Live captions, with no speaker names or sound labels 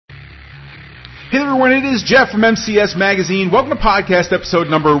Hey everyone, it is Jeff from MCS Magazine. Welcome to podcast episode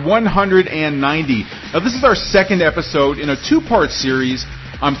number 190. Now this is our second episode in a two-part series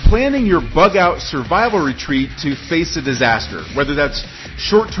on planning your bug-out survival retreat to face a disaster, whether that's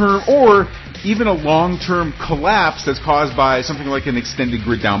short-term or even a long-term collapse that's caused by something like an extended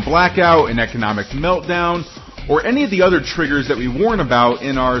grid down blackout, an economic meltdown, or any of the other triggers that we warn about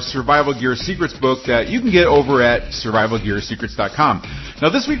in our Survival Gear Secrets book that you can get over at survivalgearsecrets.com. Now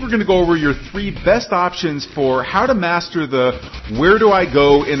this week we're going to go over your three best options for how to master the where do I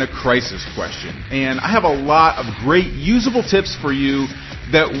go in a crisis question. And I have a lot of great usable tips for you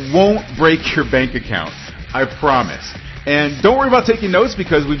that won't break your bank account. I promise. And don't worry about taking notes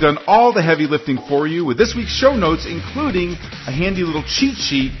because we've done all the heavy lifting for you with this week's show notes, including a handy little cheat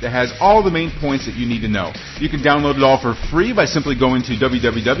sheet that has all the main points that you need to know. You can download it all for free by simply going to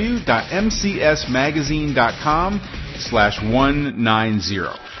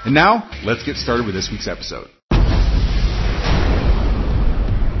www.mcsmagazine.com/190. And now, let's get started with this week's episode.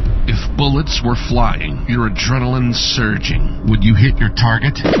 If bullets were flying, your adrenaline surging, would you hit your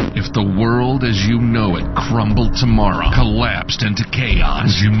target? If the world as you know it crumbled tomorrow, collapsed into chaos,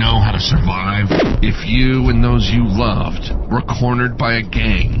 would you know how to survive? If you and those you loved were cornered by a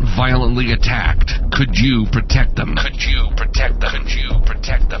gang, violently attacked, could you protect them? Could you protect them? Could you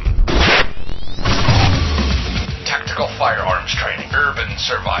protect them? Tactical firearms training, urban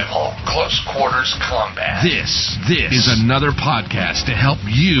survival, close quarters combat. This is another podcast to help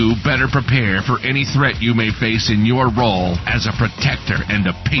you better prepare for any threat you may face in your role as a protector and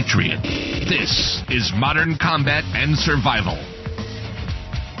a patriot. This is Modern Combat and Survival.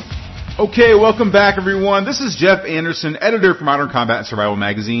 Okay, welcome back everyone. This is Jeff Anderson, editor for Modern Combat and Survival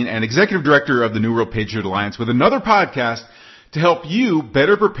magazine and executive director of the New World Patriot Alliance with another podcast to help you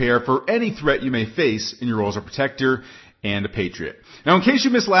better prepare for any threat you may face in your role as a protector and a patriot. Now, in case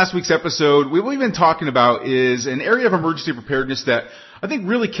you missed last week's episode, what we've been talking about is an area of emergency preparedness that I think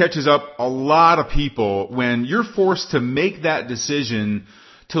really catches up a lot of people when you're forced to make that decision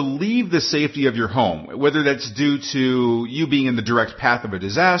to leave the safety of your home, whether that's due to you being in the direct path of a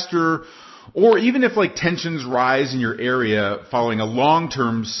disaster, or even if like tensions rise in your area following a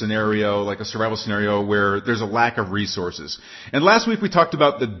long-term scenario, like a survival scenario where there's a lack of resources. And last week we talked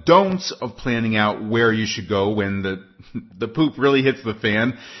about the don'ts of planning out where you should go when the poop really hits the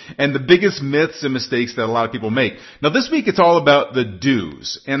fan, and the biggest myths and mistakes that a lot of people make. Now this week it's all about the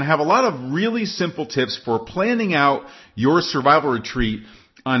do's, and I have a lot of really simple tips for planning out your survival retreat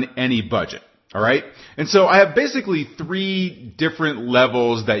on any budget. All right. And so I have basically three different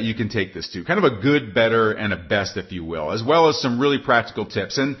levels that you can take this to, kind of a good, better, and a best, if you will, as well as some really practical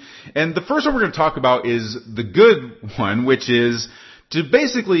tips. And the first one we're going to talk about is the good one, which is to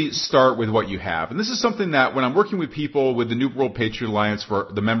basically start with what you have. And this is something that when I'm working with people with the New World Patriot Alliance for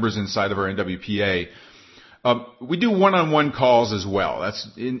the members inside of our NWPA, we do one-on-one calls as well. That's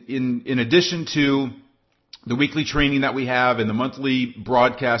in addition to the weekly training that we have and the monthly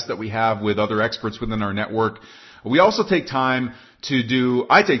broadcast that we have with other experts within our network. We also take time to do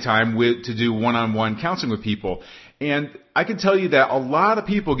one-on-one counseling with people. And I can tell you that a lot of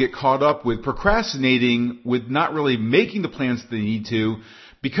people get caught up with procrastinating, with not really making the plans that they need to,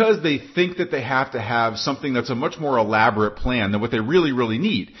 because they think that they have to have something that's a much more elaborate plan than what they really, really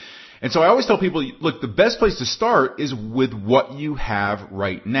need. And so I always tell people, look, the best place to start is with what you have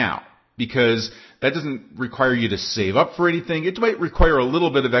right now, because that doesn't require you to save up for anything. It might require a little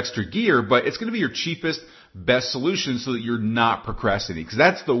bit of extra gear, but it's going to be your cheapest, best solution so that you're not procrastinating. Because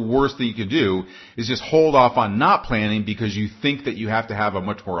that's the worst thing you can do, is just hold off on not planning because you think that you have to have a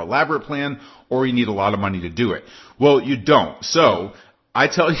much more elaborate plan or you need a lot of money to do it. Well, you don't. So I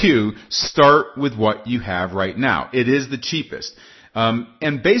tell you, start with what you have right now. It is the cheapest.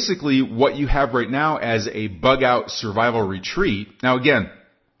 And basically what you have right now as a bug-out survival retreat. Now again,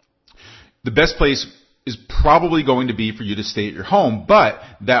 the best place is probably going to be for you to stay at your home, but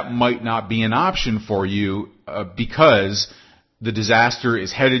that might not be an option for you because the disaster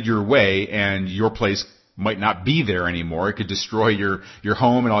is headed your way and your place might not be there anymore. It could destroy your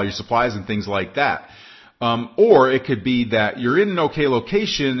home and all your supplies and things like that. Or it could be that you're in an okay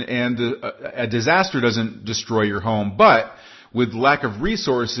location and a disaster doesn't destroy your home, but with lack of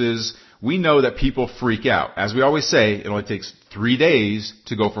resources, we know that people freak out. As we always say, it only takes 3 days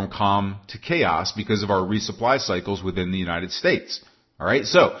to go from calm to chaos because of our resupply cycles within the United States. All right?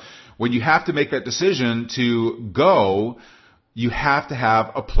 So, when you have to make that decision to go, you have to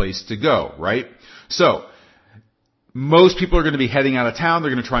have a place to go, right? So, most people are going to be heading out of town.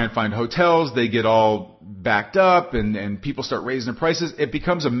 They're going to try and find hotels. They get all backed up and people start raising their prices. It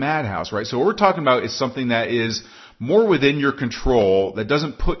becomes a madhouse, right? So what we're talking about is something that is more within your control, that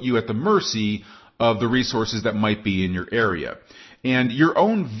doesn't put you at the mercy of the resources that might be in your area. And your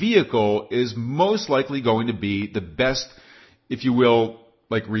own vehicle is most likely going to be the best, if you will,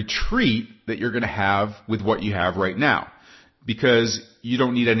 like retreat that you're going to have with what you have right now. Because you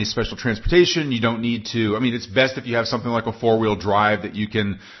don't need any special transportation. You don't need to, it's best if you have something like a 4-wheel drive that you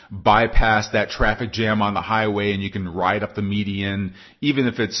can bypass that traffic jam on the highway and you can ride up the median, even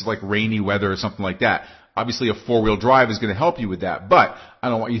if it's like rainy weather or something like that. Obviously a 4-wheel drive is going to help you with that, but I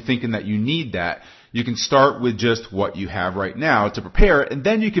don't want you thinking that you need that. You can start with just what you have right now to prepare, and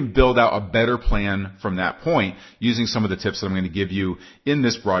then you can build out a better plan from that point using some of the tips that I'm going to give you in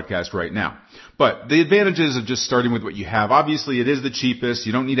this broadcast right now. But the advantages of just starting with what you have, obviously it is the cheapest.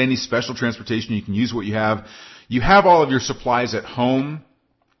 You don't need any special transportation. You can use what you have. You have all of your supplies at home,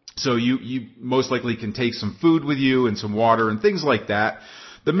 so you most likely can take some food with you and some water and things like that.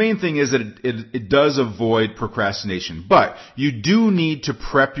 The main thing is that it does avoid procrastination, but you do need to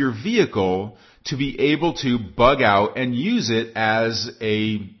prep your vehicle to be able to bug out and use it as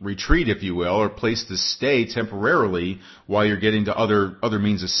a retreat, if you will, or place to stay temporarily while you're getting to other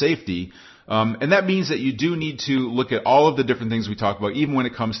means of safety. And that means that you do need to look at all of the different things we talk about, even when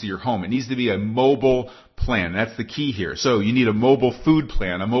it comes to your home. It needs to be a mobile plan. That's the key here. So you need a mobile food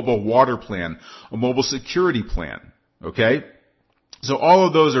plan, a mobile water plan, a mobile security plan. Okay? So all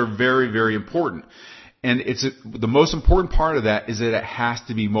of those are very, very important. And the most important part of that is that it has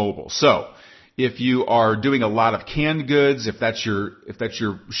to be mobile. So if you are doing a lot of canned goods, if that's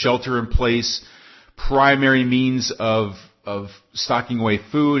your shelter in place primary means of stocking away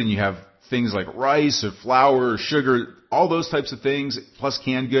food, and you have things like rice or flour or sugar, all those types of things, plus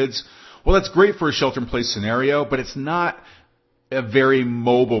canned goods, well, that's great for a shelter in place scenario, but it's not a very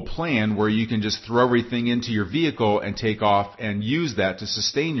mobile plan where you can just throw everything into your vehicle and take off and use that to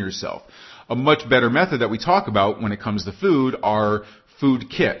sustain yourself. A much better method that we talk about when it comes to food are food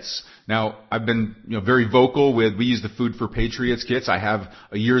kits. Now, I've been, very vocal with, we use the Food for Patriots kits. I have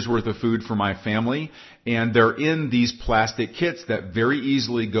a year's worth of food for my family, and they're in these plastic kits that very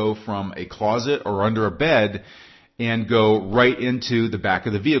easily go from a closet or under a bed and go right into the back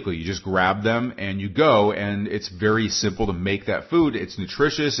of the vehicle. You just grab them and you go, and it's very simple to make that food. It's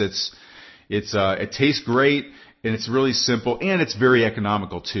nutritious, it tastes great, and it's really simple, and it's very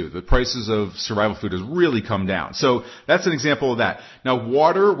economical too. The prices of survival food has really come down. So that's an example of that. Now,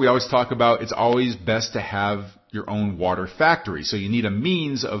 water, we always talk about, it's always best to have your own water factory. So you need a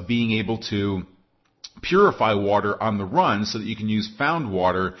means of being able to purify water on the run so that you can use found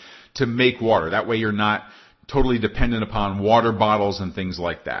water to make water. That way you're not totally dependent upon water bottles and things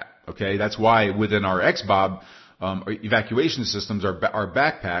like that. Okay? That's why within our XBOB evacuation systems, our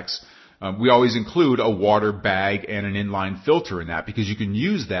backpacks, we always include a water bag and an inline filter in that, because you can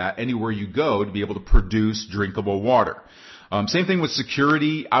use that anywhere you go to be able to produce drinkable water. Same thing with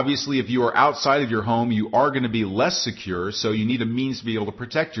security. Obviously, if you are outside of your home, you are going to be less secure, so you need a means to be able to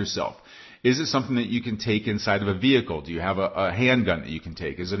protect yourself. Is it something that you can take inside of a vehicle? Do you have a handgun that you can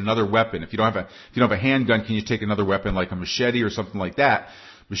take? Is it another weapon? If you don't have a handgun, can you take another weapon like a machete or something like that?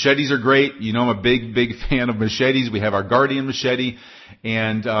 Machetes are great. I'm a big fan of machetes. We have our Guardian machete,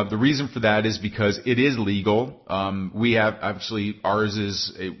 and the reason for that is because it is legal. We have actually ours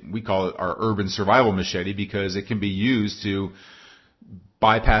we call it our urban survival machete, because it can be used to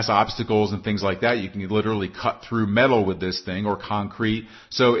bypass obstacles and things like that. You can literally cut through metal with this thing, or concrete.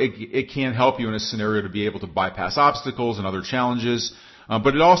 So it can help you in a scenario to be able to bypass obstacles and other challenges.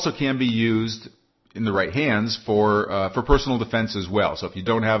 But it also can be used in the right hands for personal defense as well. So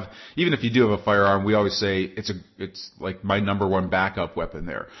even if you do have a firearm, we always say it's like my number one backup weapon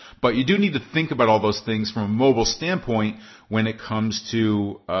there. But you do need to think about all those things from a mobile standpoint when it comes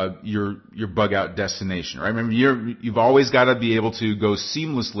to your bug out destination, right? Remember, you've always got to be able to go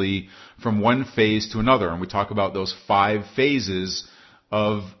seamlessly from one phase to another, and we talk about those 5 phases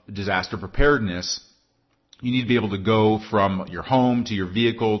of disaster preparedness. You need to be able to go from your home to your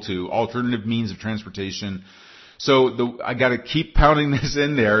vehicle to alternative means of transportation. So I got to keep pounding this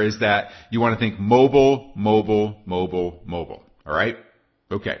in there, is that you want to think mobile, mobile, mobile, mobile. All right?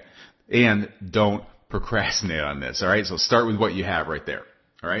 Okay. And don't procrastinate on this. All right? So start with what you have right there.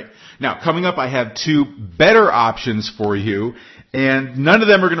 All right? Now, coming up, I have 2 better options for you, and none of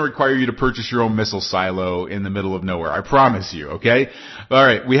them are going to require you to purchase your own missile silo in the middle of nowhere. I promise you, okay? All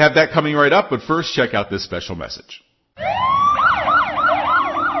right, we have that coming right up, but first, check out this special message.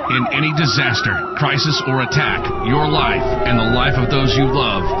 In any disaster, crisis, or attack, your life and the life of those you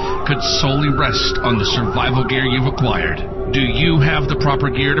love could solely rest on the survival gear you've acquired. Do you have the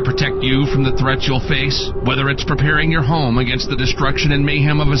proper gear to protect you from the threats you'll face? Whether it's preparing your home against the destruction and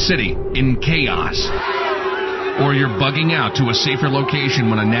mayhem of a city in chaos, or you're bugging out to a safer location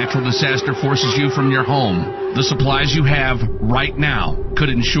when a natural disaster forces you from your home, the supplies you have right now could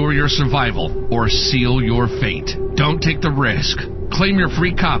ensure your survival or seal your fate. Don't take the risk. Claim your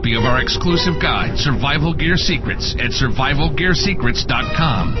free copy of our exclusive guide, Survival Gear Secrets, at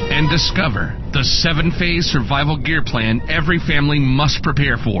survivalgearsecrets.com and discover the 7-phase survival gear plan every family must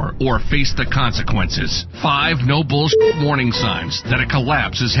prepare for or face the consequences. 5 no bullshit warning signs that a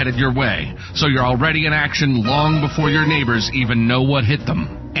collapse is headed your way, so you're already in action long before your neighbors even know what hit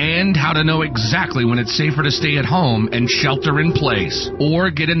them. And how to know exactly when it's safer to stay at home and shelter in place,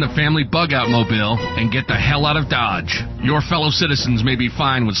 or get in the family bug-out mobile and get the hell out of Dodge. Your fellow citizens may be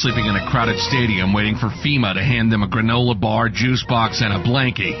fine with sleeping in a crowded stadium waiting for FEMA to hand them a granola bar, juice box, and a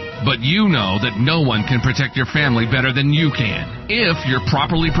blankie. But you know that no one can protect your family better than you can, if you're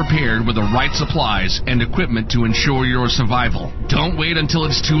properly prepared with the right supplies and equipment to ensure your survival. Don't wait until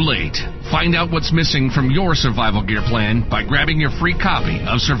it's too late. Find out what's missing from your survival gear plan by grabbing your free copy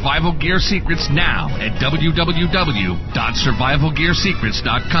of Survival Gear Secrets now at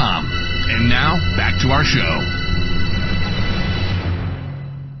www.survivalgearsecrets.com. And now, back to our show.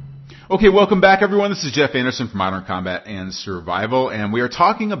 Okay, welcome back, everyone. This is Jeff Anderson from Modern Combat and Survival, and we are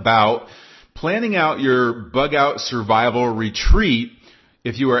talking about planning out your bug-out survival retreat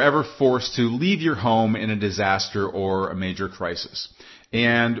if you are ever forced to leave your home in a disaster or a major crisis.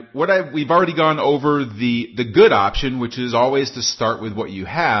 And we've already gone over the good option, which is always to start with what you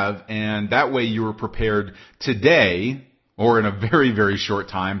have, and that way you are prepared today or in a very, very short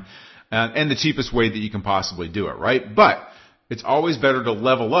time, and the cheapest way that you can possibly do it, right? But it's always better to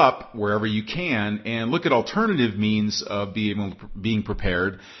level up wherever you can and look at alternative means of being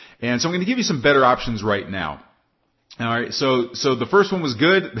prepared. And so I'm going to give you some better options right now. All right, so the first one was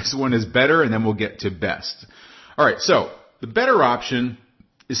good. This one is better, and then we'll get to best. All right, so the better option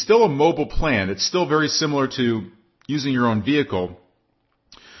is still a mobile plan. It's still very similar to using your own vehicle,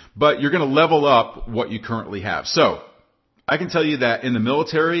 but you're going to level up what you currently have. So I can tell you that in the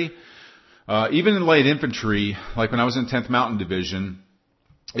military, even in light infantry, like when I was in 10th Mountain Division,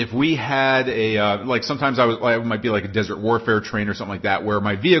 if we had like sometimes I might be like a desert warfare train or something like that, where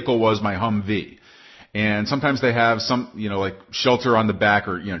my vehicle was my Humvee. And sometimes they have some, like shelter on the back,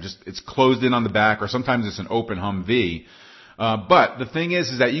 or, just it's closed in on the back, or sometimes it's an open Humvee. But the thing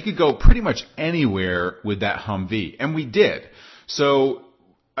is that you could go pretty much anywhere with that Humvee. And we did. So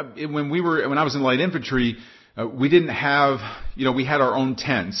when I was in light infantry, we didn't have, we had our own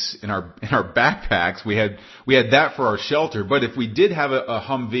tents in our backpacks. We had that for our shelter. But if we did have a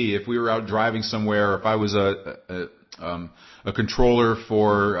Humvee, if we were out driving somewhere, if I was a controller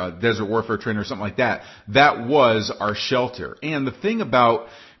for a desert warfare trainer or something like that, that was our shelter. And the thing about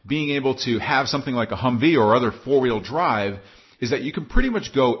being able to have something like a Humvee or other four-wheel drive is that you can pretty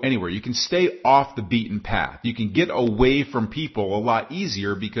much go anywhere. You can stay off the beaten path. You can get away from people a lot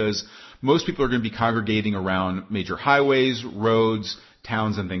easier because most people are going to be congregating around major highways, roads,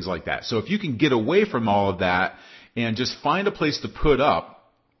 towns, and things like that. So if you can get away from all of that and just find a place to put up,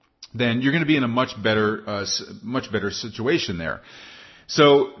 then you're going to be in a much better situation there.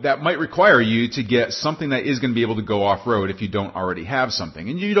 So that might require you to get something that is going to be able to go off-road if you don't already have something.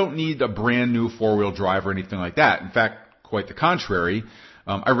 And you don't need a brand new four-wheel drive or anything like that. In fact, quite the contrary.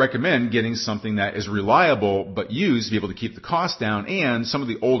 I recommend getting something that is reliable but used to be able to keep the cost down, and some of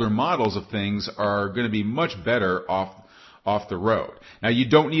the older models of things are going to be much better off the road. Now, you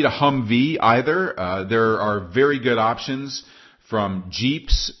don't need a Humvee either. There are very good options from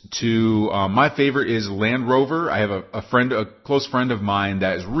Jeeps to my favorite is Land Rover. I have a close friend of mine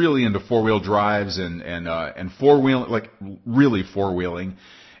that is really into four-wheel drives and four-wheeling, like really four-wheeling,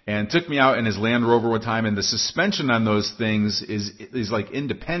 and took me out in his Land Rover one time, and the suspension on those things is like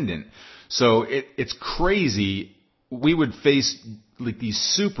independent. So it's crazy. We would face like these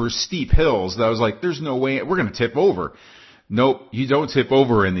super steep hills that I was like, there's no way we're going to tip over. Nope, you don't tip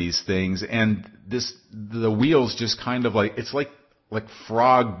over in these things, and the wheels just kind of like, it's like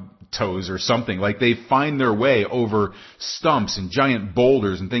frog toes or something. Like they find their way over stumps and giant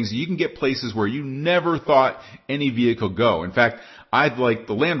boulders and things. You can get places where you never thought any vehicle go. In fact, I like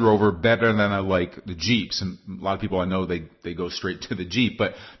the Land Rover better than I like the Jeeps. And a lot of people I know, they go straight to the Jeep.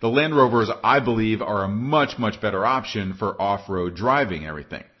 But the Land Rovers, I believe, are a much, much better option for off-road driving and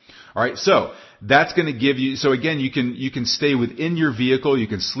everything. All right, so that's going to give you, so again, you can stay within your vehicle, you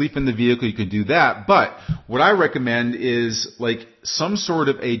can sleep in the vehicle, you can do that, but what I recommend is like some sort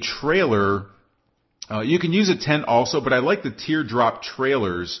of a trailer. You can use a tent also, but I like the teardrop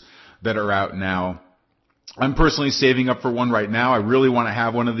trailers that are out now. I'm personally saving up for one right now. I really want to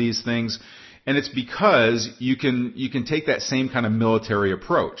have one of these things, and it's because you can take that same kind of military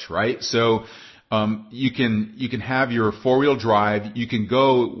approach, right? So You can have your 4-wheel drive. You can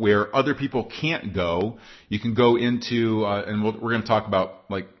go where other people can't go. You can go into, and we're going to talk about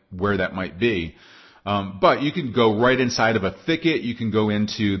like where that might be. But you can go right inside of a thicket. You can go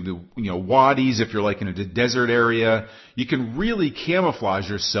into the, wadis if you're like in a desert area. You can really camouflage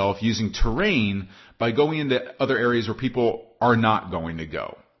yourself using terrain by going into other areas where people are not going to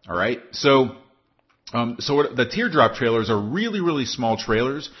go. All right. So the teardrop trailers are really, really small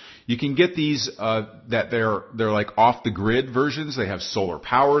trailers. You can get these, that they're like off the grid versions. They have solar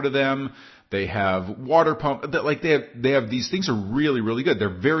power to them. They have water pump. They have these things are really, really good. They're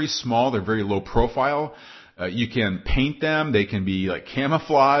very small. They're very low profile. You can paint them. They can be like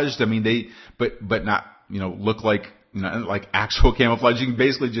camouflaged. I mean, but not, look like, like actual camouflage. You can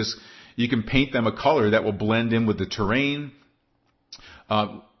basically you can paint them a color that will blend in with the terrain.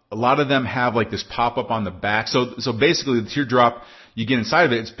 A lot of them have like this pop up on the back. So basically the teardrop, you get inside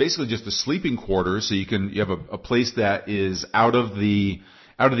of it, it's basically just a sleeping quarters. So you have a place that is out of the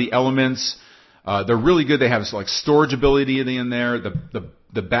elements. They're really good. They have like storage ability in there.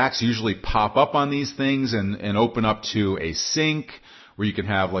 The backs usually pop up on these things and open up to a sink where you can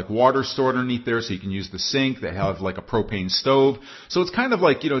have like water stored underneath there, so you can use the sink. They have like a propane stove. So it's kind of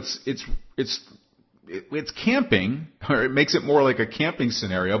like, it's camping, or it makes it more like a camping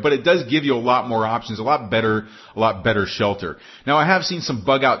scenario, but it does give you a lot more options, a lot better shelter. Now, I have seen some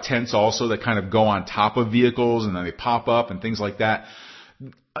bug out tents also that kind of go on top of vehicles and then they pop up and things like that.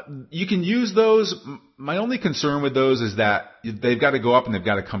 You can use those. My only concern with those is that they've got to go up and they've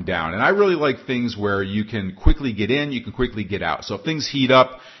got to come down. And I really like things where you can quickly get in, you can quickly get out. So if things heat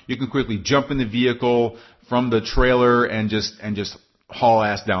up, you can quickly jump in the vehicle from the trailer and just haul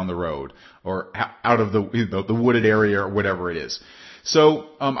ass down the road or out of the wooded area or whatever it is.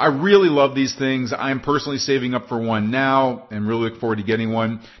 So I really love these things. I'm personally saving up for one now and really look forward to getting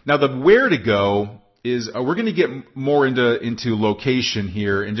one. Now the where to go is we're going to get more into location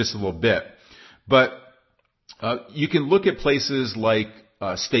here in just a little bit, but you can look at places like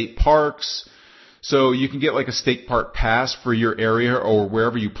state parks. So you can get like a state park pass for your area or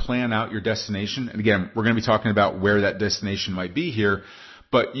wherever you plan out your destination. And again, we're going to be talking about where that destination might be here.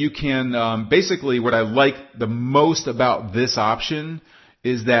 But you can, basically what I like the most about this option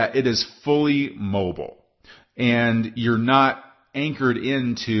is that it is fully mobile. And you're not anchored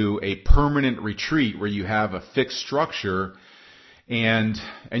into a permanent retreat where you have a fixed structure and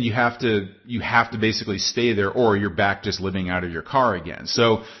you have to basically stay there, or you're back just living out of your car again.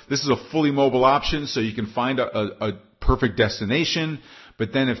 So this is a fully mobile option, so you can find a perfect destination.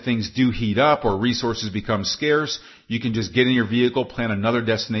 But then if things do heat up or resources become scarce, you can just get in your vehicle, plan another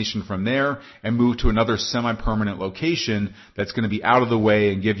destination from there, and move to another semi-permanent location that's going to be out of the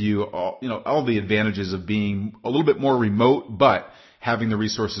way and give you all the advantages of being a little bit more remote, but having the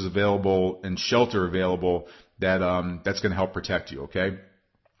resources available and shelter available that's going to help protect you. Okay.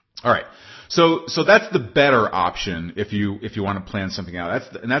 All right. So that's the better option if you want to plan something out.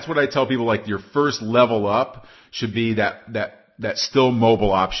 That's what I tell people, like your first level up should be that still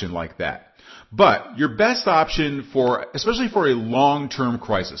mobile option like that. But your best option especially for a long-term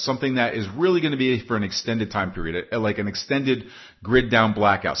crisis, something that is really going to be for an extended time period, like an extended grid down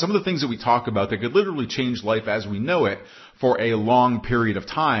blackout. Some of the things that we talk about that could literally change life as we know it for a long period of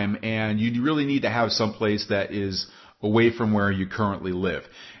time, and you really need to have someplace that is away from where you currently live.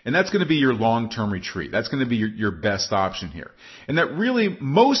 And that's going to be your long-term retreat. That's going to be your best option here. And that really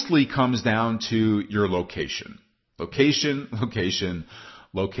mostly comes down to your location.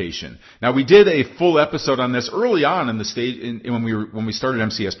 Location. Now, we did a full episode on this early on in the stage when we started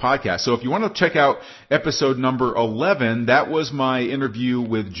MCS Podcast. So if you want to check out episode number 11, that was my interview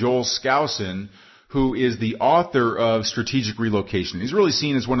with Joel Skousen, who is the author of Strategic Relocation. He's really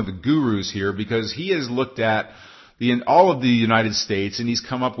seen as one of the gurus here because he has looked at all of the United States, and he's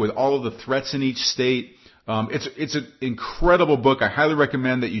come up with all of the threats in each state. It's an incredible book. I highly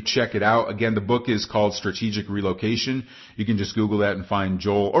recommend that you check it out. Again, the book is called Strategic Relocation. You can just Google that and find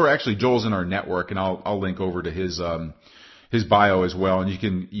Joel, or actually Joel's in our network, and I'll link over to his bio as well,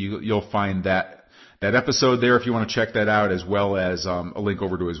 and you'll find that episode there if you want to check that out, as well as a link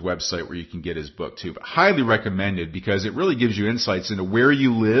over to his website where you can get his book too. But highly recommended because it really gives you insights into where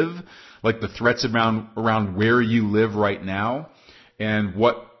you live, like the threats around where you live right now, and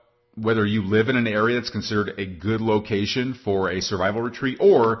whether you live in an area that's considered a good location for a survival retreat,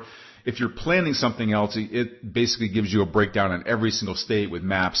 or if you're planning something else, it basically gives you a breakdown on every single state with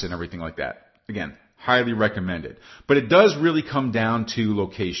maps and everything like that. Again, highly recommended. But it does really come down to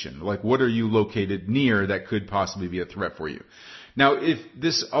location. Like, what are you located near that could possibly be a threat for you? Now, if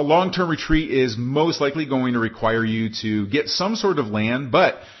a long-term retreat is most likely going to require you to get some sort of land,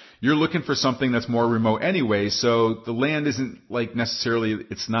 but you're looking for something that's more remote anyway, so the land isn't like necessarily,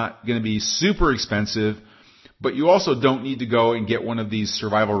 it's not going to be super expensive, but you also don't need to go and get one of these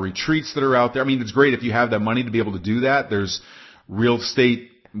survival retreats that are out there. I mean, it's great if you have that money to be able to do that. There's real estate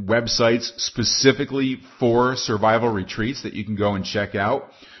websites specifically for survival retreats that you can go and check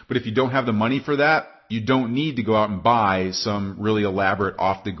out. But if you don't have the money for that, you don't need to go out and buy some really elaborate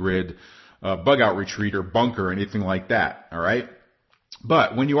off-the-grid bug out retreat or bunker or anything like that. All right.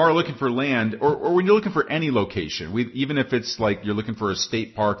 But when you are looking for land, or when you're looking for any location, even if it's like you're looking for a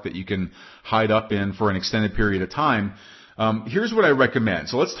state park that you can hide up in for an extended period of time, here's what I recommend.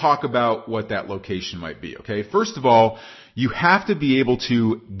 So let's talk about what that location might be. Okay. First of all, you have to be able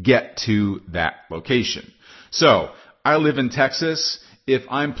to get to that location. So I live in Texas. If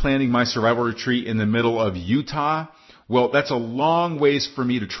I'm planning my survival retreat in the middle of Utah, well, that's a long ways for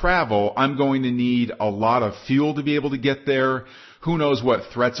me to travel. I'm going to need a lot of fuel to be able to get there. Who knows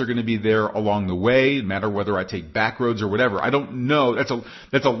what threats are going to be there along the way, no matter whether I take back roads or whatever. I don't know.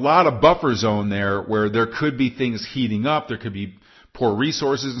 That's a lot of buffer zone there where there could be things heating up. There could be poor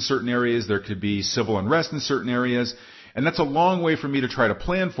resources in certain areas. There could be civil unrest in certain areas. And that's a long way for me to try to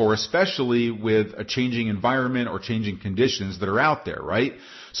plan for, especially with a changing environment or changing conditions that are out there, right?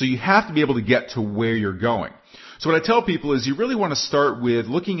 So you have to be able to get to where you're going. So what I tell people is you really want to start with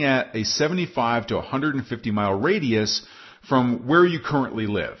looking at a 75 to 150 mile radius from where you currently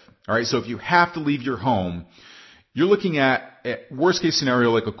live. All right. So if you have to leave your home, you're looking at worst case scenario,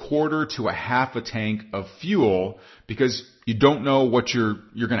 like a quarter to a half a tank of fuel because you don't know what you're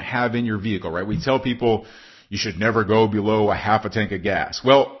going to have in your vehicle, right? We tell people you should never go below a half a tank of gas.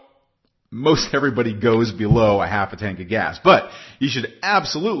 Well, most everybody goes below a half a tank of gas, but you should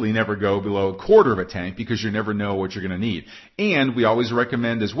absolutely never go below a quarter of a tank because you never know what you're going to need. And we always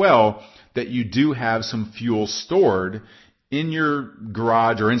recommend as well that you do have some fuel stored in your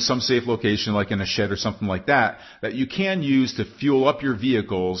garage or in some safe location like in a shed or something like that, that you can use to fuel up your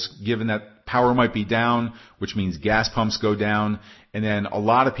vehicles given that power might be down, which means gas pumps go down, and then a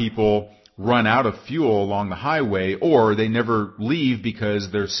lot of people run out of fuel along the highway or they never leave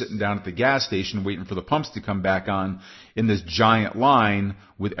because they're sitting down at the gas station waiting for the pumps to come back on in this giant line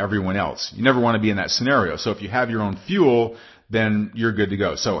with everyone else. You never want to be in that scenario. So if you have your own fuel, then you're good to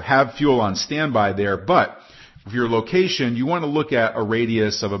go. So have fuel on standby there, but for your location, you want to look at a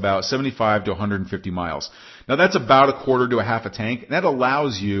radius of about 75 to 150 miles. Now that's about a quarter to a half a tank. That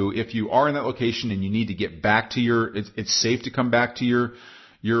allows you, if you are in that location and you need to get back to it's safe to come back to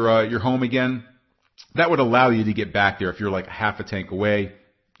your home again. That would allow you to get back there. If you're like a half a tank away,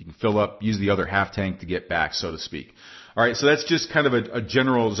 you can fill up, use the other half tank to get back, so to speak. All right. So that's just kind of a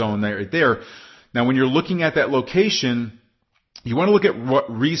general zone right there. Now when you're looking at that location, you want to look at what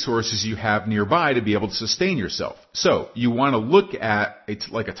resources you have nearby to be able to sustain yourself. So you want to look at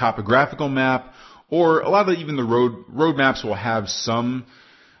like a topographical map, or a lot of even the road maps will have some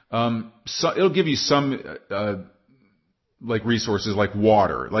it'll give you some like resources like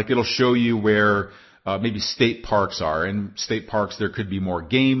water. Like it'll show you where maybe state parks are. And state parks, there could be more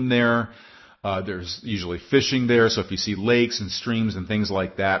game there. There's usually fishing there, so if you see lakes and streams and things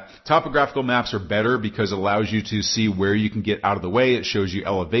like that. Topographical maps are better because it allows you to see where you can get out of the way. It shows you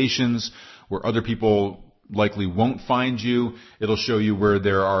elevations where other people likely won't find you. It'll show you where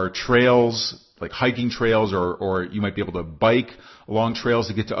there are trails, like hiking trails, or you might be able to bike along trails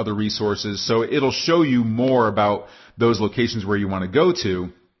to get to other resources. So it'll show you more about those locations where you want to go to.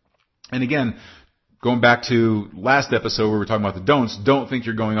 And again, going back to last episode where we were talking about the don'ts, don't think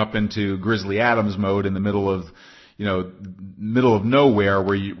you're going up into Grizzly Adams mode in the middle of nowhere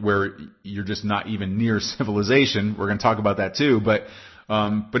where you're just not even near civilization. We're going to talk about that too, but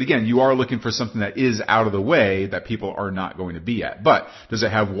again, you are looking for something that is out of the way that people are not going to be at. But does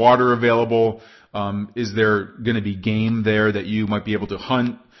it have water available? Is there going to be game there that you might be able to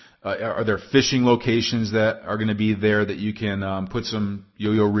hunt? Are there fishing locations that are going to be there that you can put some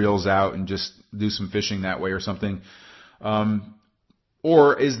yo-yo reels out and just do some fishing that way or something?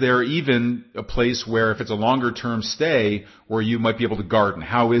 Or is there even a place where if it's a longer term stay where you might be able to garden?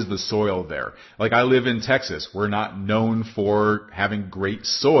 How is the soil there? Like I live in Texas. We're not known for having great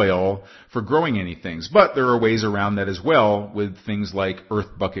soil for growing anything, but there are ways around that as well with things like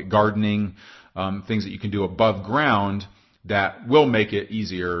earth bucket gardening, things that you can do above ground that will make it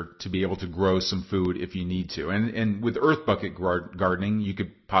easier to be able to grow some food if you need to. And with earth bucket gardening, you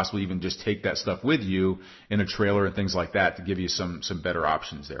could possibly even just take that stuff with you in a trailer and things like that to give you some better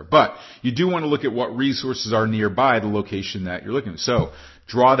options there. But you do want to look at what resources are nearby the location that you're looking at. So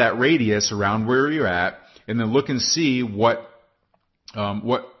draw that radius around where you're at and then look and see what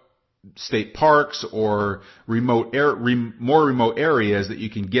state parks or more remote areas that you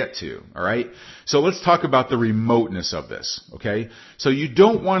can get to. All right. So let's talk about the remoteness of this. Okay. So you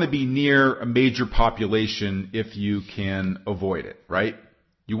don't want to be near a major population if you can avoid it. Right.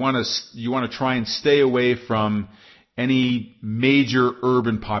 You want to try and stay away from any major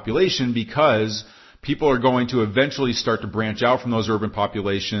urban population, because people are going to eventually start to branch out from those urban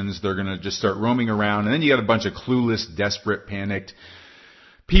populations. They're going to just start roaming around, and then you got a bunch of clueless, desperate, panicked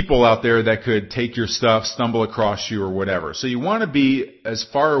people out there that could take your stuff, stumble across you, or whatever. So you want to be as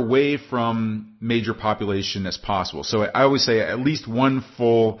far away from major population as possible. So I always say at least one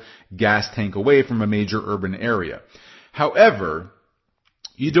full gas tank away from a major urban area. However,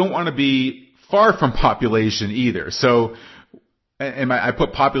 you don't want to be far from population either. So, and I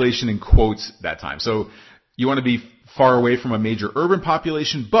put population in quotes that time. So you want to be far away from a major urban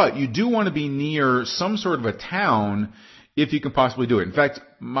population, but you do want to be near some sort of a town if you can possibly do it. In fact,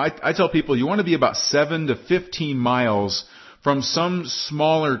 I tell people you want to be about 7 to 15 miles from some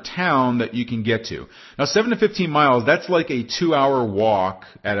smaller town that you can get to. Now, 7 to 15 miles, that's like a 2-hour walk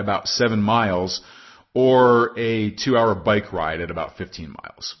at about 7 miles, or a 2-hour bike ride at about 15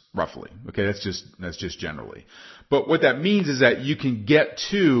 miles, roughly. Okay, that's just generally. But what that means is that you can get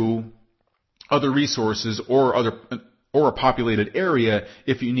to other resources or a populated area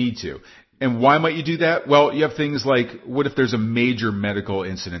if you need to. And why might you do that? Well, you have things like, what if there's a major medical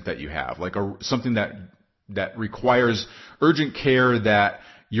incident that you have, like something that requires urgent care that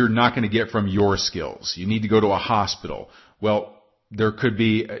you're not going to get from your skills. You need to go to a hospital. Well, there could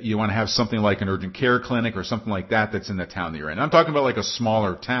be, you want to have something like an urgent care clinic or something like that that's in the town that you're in. I'm talking about like a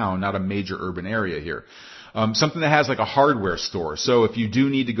smaller town, not a major urban area here. Something that has like a hardware store. So if you do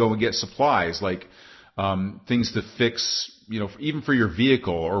need to go and get supplies, like things to fix, even for your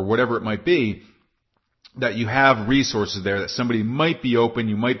vehicle or whatever it might be, that you have resources there, that somebody might be open,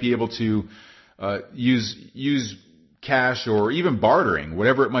 you might be able to use cash or even bartering,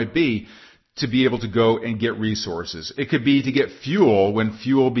 whatever it might be, to be able to go and get resources. It could be to get fuel when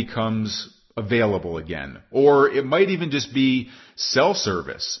fuel becomes available again. Or it might even just be cell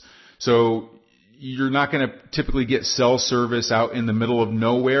service. So you're not going to typically get cell service out in the middle of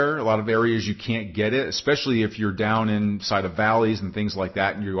nowhere. A lot of areas you can't get it, especially if you're down inside of valleys and things like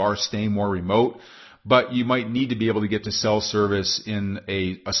that and you are staying more remote. But you might need to be able to get to cell service in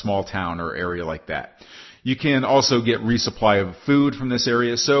a small town or area like that. You can also get resupply of food from this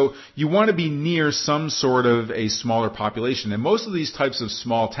area. So you want to be near some sort of a smaller population. And most of these types of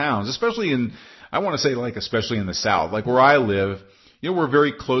small towns, especially especially in the South, like where I live, we're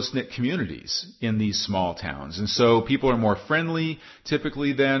very close-knit communities in these small towns. And so people are more friendly,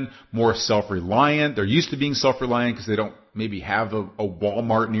 typically then, more self-reliant. They're used to being self-reliant because they don't maybe have a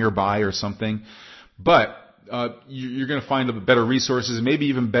Walmart nearby or something. But you're going to find better resources and maybe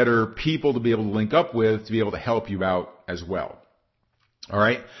even better people to be able to link up with to be able to help you out as well. All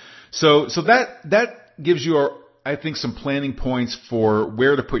right. So that gives you, I think, some planning points for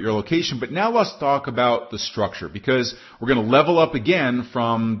where to put your location. But now let's talk about the structure, because we're going to level up again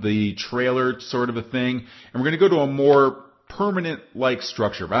from the trailer sort of a thing, and we're going to go to a more permanent-like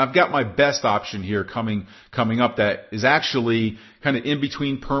structure. But I've got my best option here coming up that is actually kind of in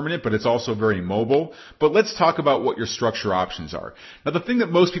between permanent, but it's also very mobile. But let's talk about what your structure options are. Now, the thing that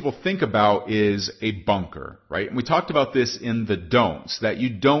most people think about is a bunker, right? And we talked about this in the don'ts, that you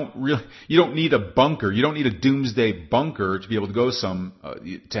don't need a bunker. You don't need a doomsday bunker to be able to go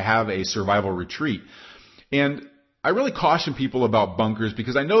to have a survival retreat. And I really caution people about bunkers,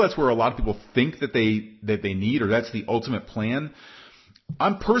 because I know that's where a lot of people think that they need, or that's the ultimate plan.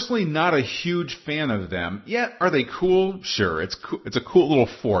 I'm personally not a huge fan of them. Yeah, are they cool? Sure, it's cool. It's a cool little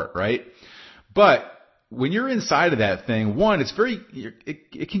fort, right? But when you're inside of that thing, one,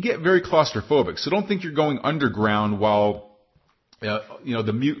 it can get very claustrophobic. So don't think you're going underground while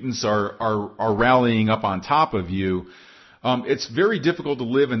the mutants are rallying up on top of you. It's very difficult to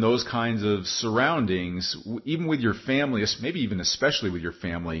live in those kinds of surroundings, even with your family, maybe even especially with your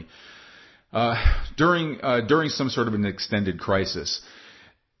family, during some sort of an extended crisis.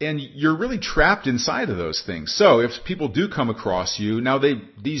 And you're really trapped inside of those things. So if people do come across you, now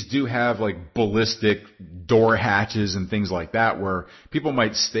these do have like ballistic door hatches and things like that, where people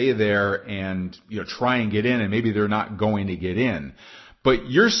might stay there and try and get in, and maybe they're not going to get in.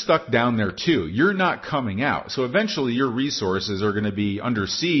 But you're stuck down there too. You're not coming out. So eventually your resources are going to be under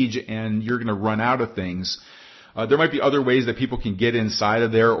siege and you're going to run out of things. There might be other ways that people can get inside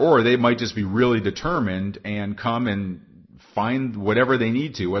of there, or they might just be really determined and come and find whatever they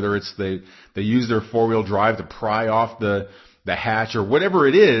need to, whether it's they use their 4-wheel drive to pry off the hatch or whatever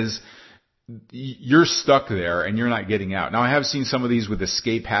it is. you're stuck there and you're not getting out. Now I have seen some of these with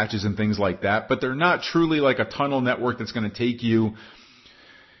escape hatches and things like that, but they're not truly like a tunnel network that's going to take you,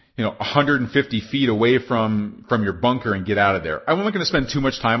 150 feet away from your bunker and get out of there. I'm not going to spend too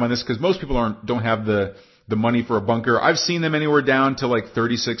much time on this because most people don't have the money for a bunker. I've seen them anywhere down to like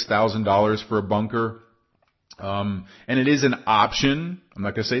 $36,000 for a bunker. And it is an option. I'm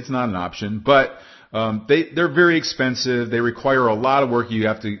not going to say it's not an option, but they're very expensive. They require a lot of work. You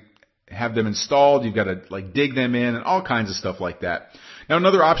have to have them installed. You've got to like dig them in and all kinds of stuff like that. Now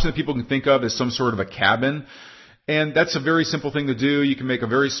another option that people can think of is some sort of a cabin. And that's a very simple thing to do. You can make a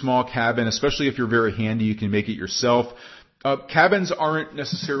very small cabin, especially if you're very handy, you can make it yourself. Cabins aren't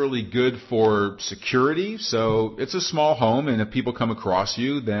necessarily good for security, so it's a small home, and if people come across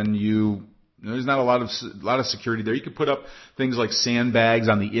you, then there's not a lot of security there. You can put up things like sandbags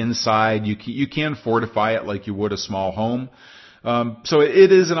on the inside. You can fortify it like you would a small home. So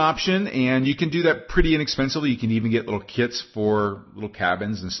it is an option, and you can do that pretty inexpensively. You can even get little kits for little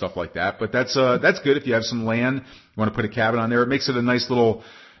cabins and stuff like that. But that's good if you have some land. You want to put a cabin on there. It makes it a nice little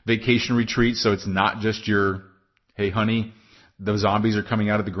vacation retreat. So it's not just your, hey honey, the zombies are coming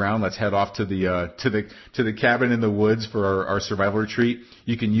out of the ground. Let's head off to the cabin in the woods for our survival retreat.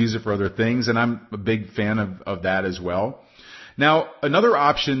 You can use it for other things, and I'm a big fan of that as well. Now, another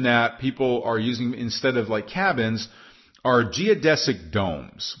option that people are using instead of like cabins are geodesic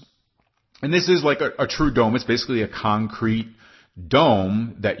domes. And this is like a true dome. It's basically a concrete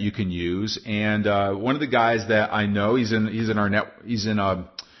dome that you can use. And one of the guys that I know, he's one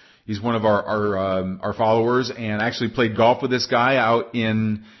of our followers, and I actually played golf with this guy out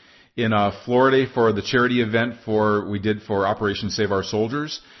in Florida for the charity event we did for Operation Save Our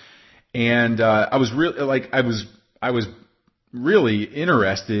Soldiers. And I was really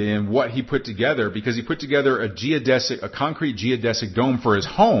interested in what he put together, because he put together a concrete geodesic dome for his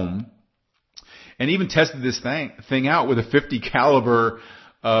home, and even tested this thing out with a .50 caliber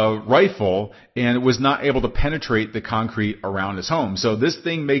rifle, and it was not able to penetrate the concrete around his home. So this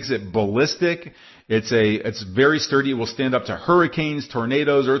thing makes it ballistic. It's very sturdy. It will stand up to hurricanes,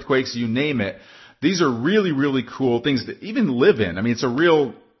 tornadoes, earthquakes, you name it. These are really, really cool things to even live in. I mean,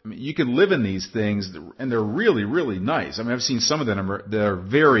 you can live in these things, and they're really, really nice. I mean, I've seen some of them that are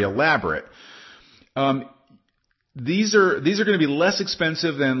very elaborate. These are going to be less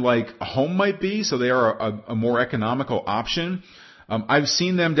expensive than like a home might be, so they are a more economical option. I've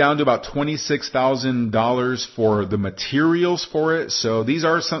seen them down to about $26,000 for the materials for it. So these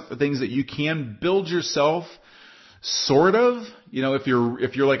are some things that you can build yourself, sort of. If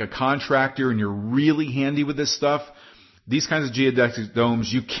you're like a contractor and you're really handy with this stuff, these kinds of geodesic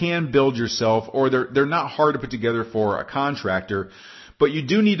domes you can build yourself, or they're not hard to put together for a contractor, but you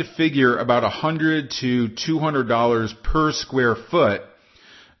do need to figure about $100 to $200 per square foot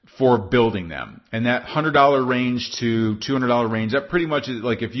for building them. And that $100 range to $200 range, that pretty much is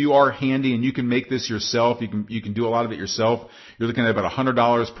like, if you are handy and you can make this yourself, you can do a lot of it yourself, you're looking at about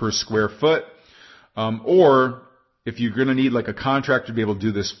 $100 per square foot. Or if you're going to need like a contractor to be able to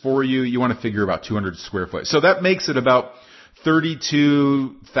do this for you, you want to figure about 200 square foot. So that makes it about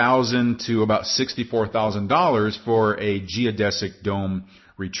 $32,000 to about $64,000 for a geodesic dome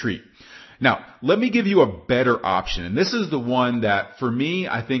retreat. Now, let me give you a better option. And this is the one that, for me,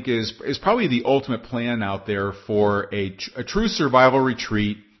 I think is probably the ultimate plan out there for a true survival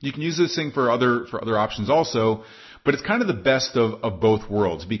retreat. You can use this thing for other options also, but it's kind of the best of both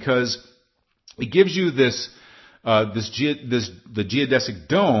worlds, because it gives you the geodesic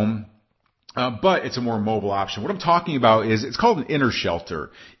dome, but it's a more mobile option. What I'm talking about is, it's called an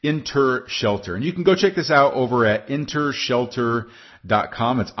Intershelter. And you can go check this out over at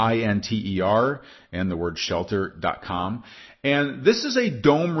intershelter.com. It's INTER and the word shelter.com. And this is a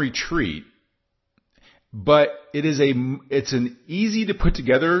dome retreat, but it's an easy to put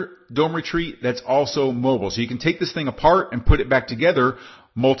together dome retreat that's also mobile. So you can take this thing apart and put it back together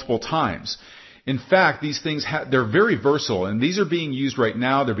multiple times. In fact, these things they're very versatile, and these are being used right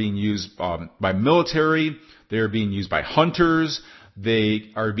now. They're being used by military. They're being used by hunters.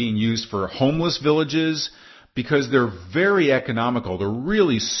 They are being used for homeless villages, because they're very economical. They're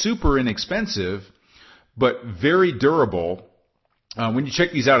really super inexpensive, but very durable. When you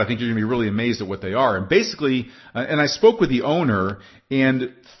check these out, I think you're going to be really amazed at what they are. And basically, and I spoke with the owner,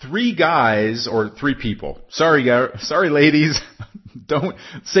 and 3 people. Sorry ladies. Don't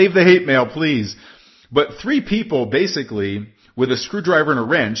save the hate mail, please. But 3 people basically with a screwdriver and a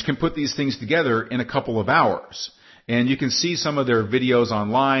wrench can put these things together in a couple of hours. And you can see some of their videos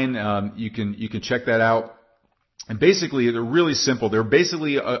online. You can check that out. And basically, they're really simple. They're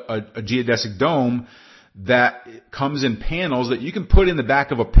basically a geodesic dome that comes in panels that you can put in the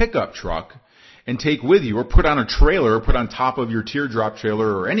back of a pickup truck and take with you, or put on a trailer, or put on top of your teardrop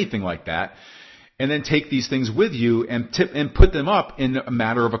trailer or anything like that, and then take these things with you and put them up in a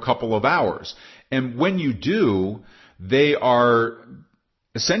matter of a couple of hours. And when you do, they are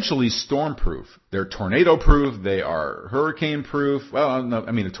essentially storm-proof. They're tornado-proof. They are hurricane-proof. Well, no,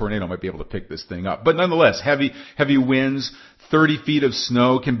 I mean, a tornado might be able to pick this thing up. But nonetheless, heavy winds, 30 feet of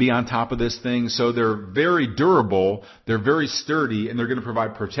snow can be on top of this thing. So they're very durable. They're very sturdy, and they're going to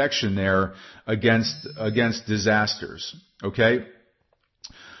provide protection there against disasters. Okay?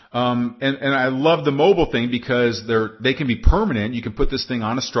 And I love the mobile thing because they can be permanent. You can put this thing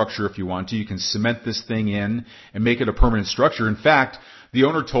on a structure if you want to. You can cement this thing in and make it a permanent structure. In fact, the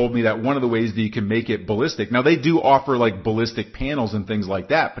owner told me that one of the ways that you can make it ballistic. Now they do offer like ballistic panels and things like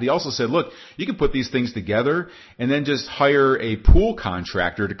that, but he also said, look, you can put these things together and then just hire a pool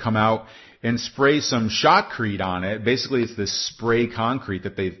contractor to come out and spray some shotcrete on it. Basically, it's this spray concrete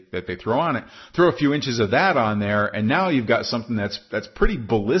that they throw on it. Throw a few inches of that on there, and now you've got something that's pretty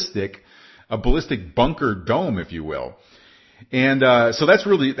ballistic, a ballistic bunker dome, if you will. And so that's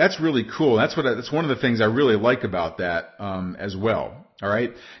really cool. That's one of the things I really like about that as well. All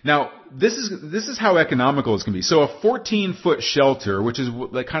right. Now this is how economical it's going to be. So a 14-foot shelter, which is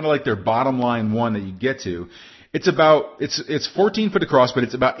kind of like their bottom line one that you get to. It's 14 foot across, but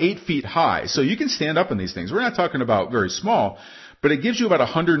it's about 8 feet high. So you can stand up in these things. We're not talking about very small, but it gives you about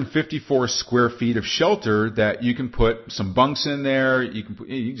 154 square feet of shelter that you can put some bunks in there. You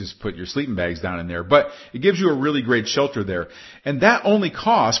can just put your sleeping bags down in there, but it gives you a really great shelter there. And that only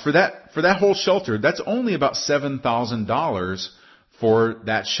costs for that whole shelter, that's only about $7,000 for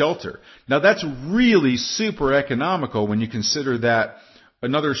that shelter. Now that's really super economical when you consider that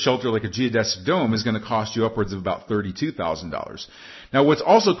another shelter like a geodesic dome is going to cost you upwards of about $32,000. Now what's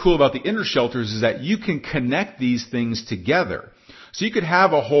also cool about the inner shelters is that you can connect these things together. So you could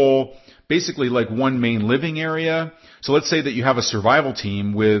have a whole, basically like one main living area. So let's say that you have a survival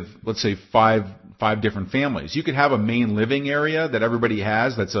team with, let's say, five different families. You could have a main living area that everybody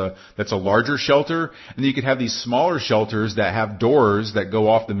has that's a larger shelter, and then you could have these smaller shelters that have doors that go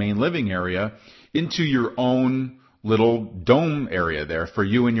off the main living area into your own little dome area there for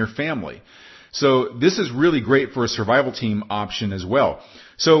you and your family. So this is really great for a survival team option as well.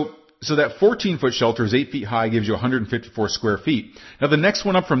 So that 14-foot shelter is 8 feet high, gives you 154 square feet. Now the next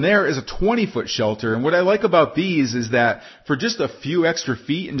one up from there is a 20-foot shelter, and what I like about these is that for just a few extra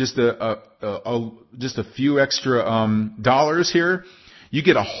feet and just a few extra dollars here, you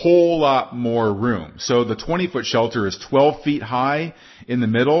get a whole lot more room. So the 20-foot shelter is 12 feet high in the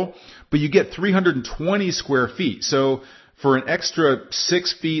middle, but you get 320 square feet. So for an extra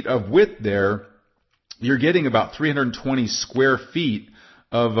 6 feet of width there, you're getting about 320 square feet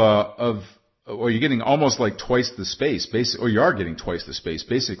or you're getting almost like twice the space, or you are getting twice the space,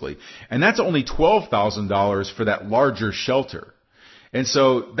 basically. And that's only $12,000 for that larger shelter. And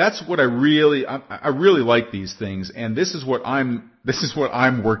so that's what I really like these things, and this is what I'm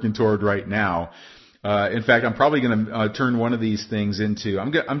working toward right now. In fact, I'm probably going to turn one of these things into.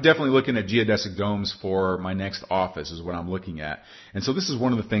 I'm definitely looking at geodesic domes for my next office, is what I'm looking at, and so this is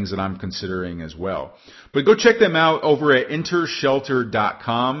one of the things that I'm considering as well. But go check them out over at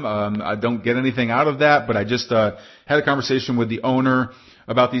intershelter.com. I don't get anything out of that, but I just had a conversation with the owner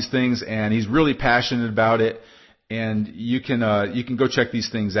about these things, and he's really passionate about it. And you can go check these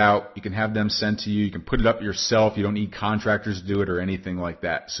things out. You can have them sent to you. You can put it up yourself. You don't need contractors to do it or anything like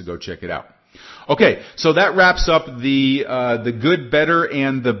that. So go check it out. Okay, so that wraps up the good, better,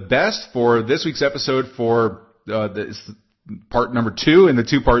 and the best for this week's episode for this part number 2 in the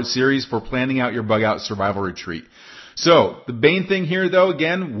 2-part series for planning out your bug out survival retreat. So the main thing here, though,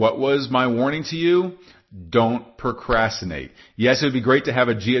 again, what was my warning to you? Don't procrastinate. Yes, it would be great to have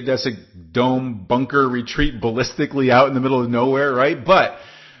a geodesic dome bunker retreat ballistically out in the middle of nowhere, right? But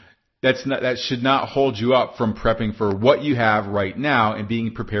that should not hold you up from prepping for what you have right now and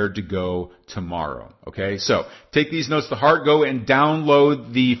being prepared to go tomorrow. Okay? So take these notes to heart. Go and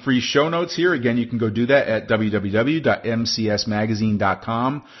download the free show notes here. Again, you can go do that at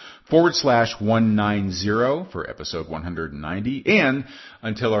www.mcsmagazine.com/190 for episode 190. And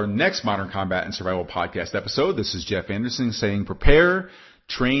until our next Modern Combat and Survival podcast episode, this is Jeff Anderson saying prepare,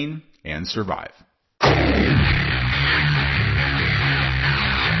 train, and survive.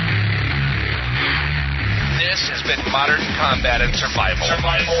 This has been Modern Combat and Survival.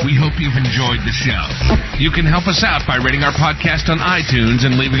 We hope you've enjoyed the show. You can help us out by rating our podcast on iTunes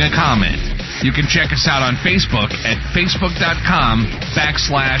and leaving a comment. You can check us out on Facebook at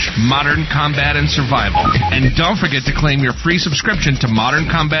facebook.com/Modern Combat and Survival. And don't forget to claim your free subscription to Modern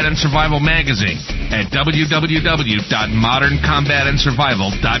Combat and Survival magazine at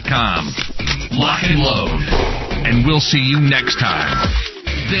www.moderncombatandsurvival.com. Lock and load, and we'll see you next time.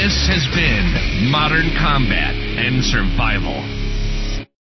 This has been Modern Combat and Survival.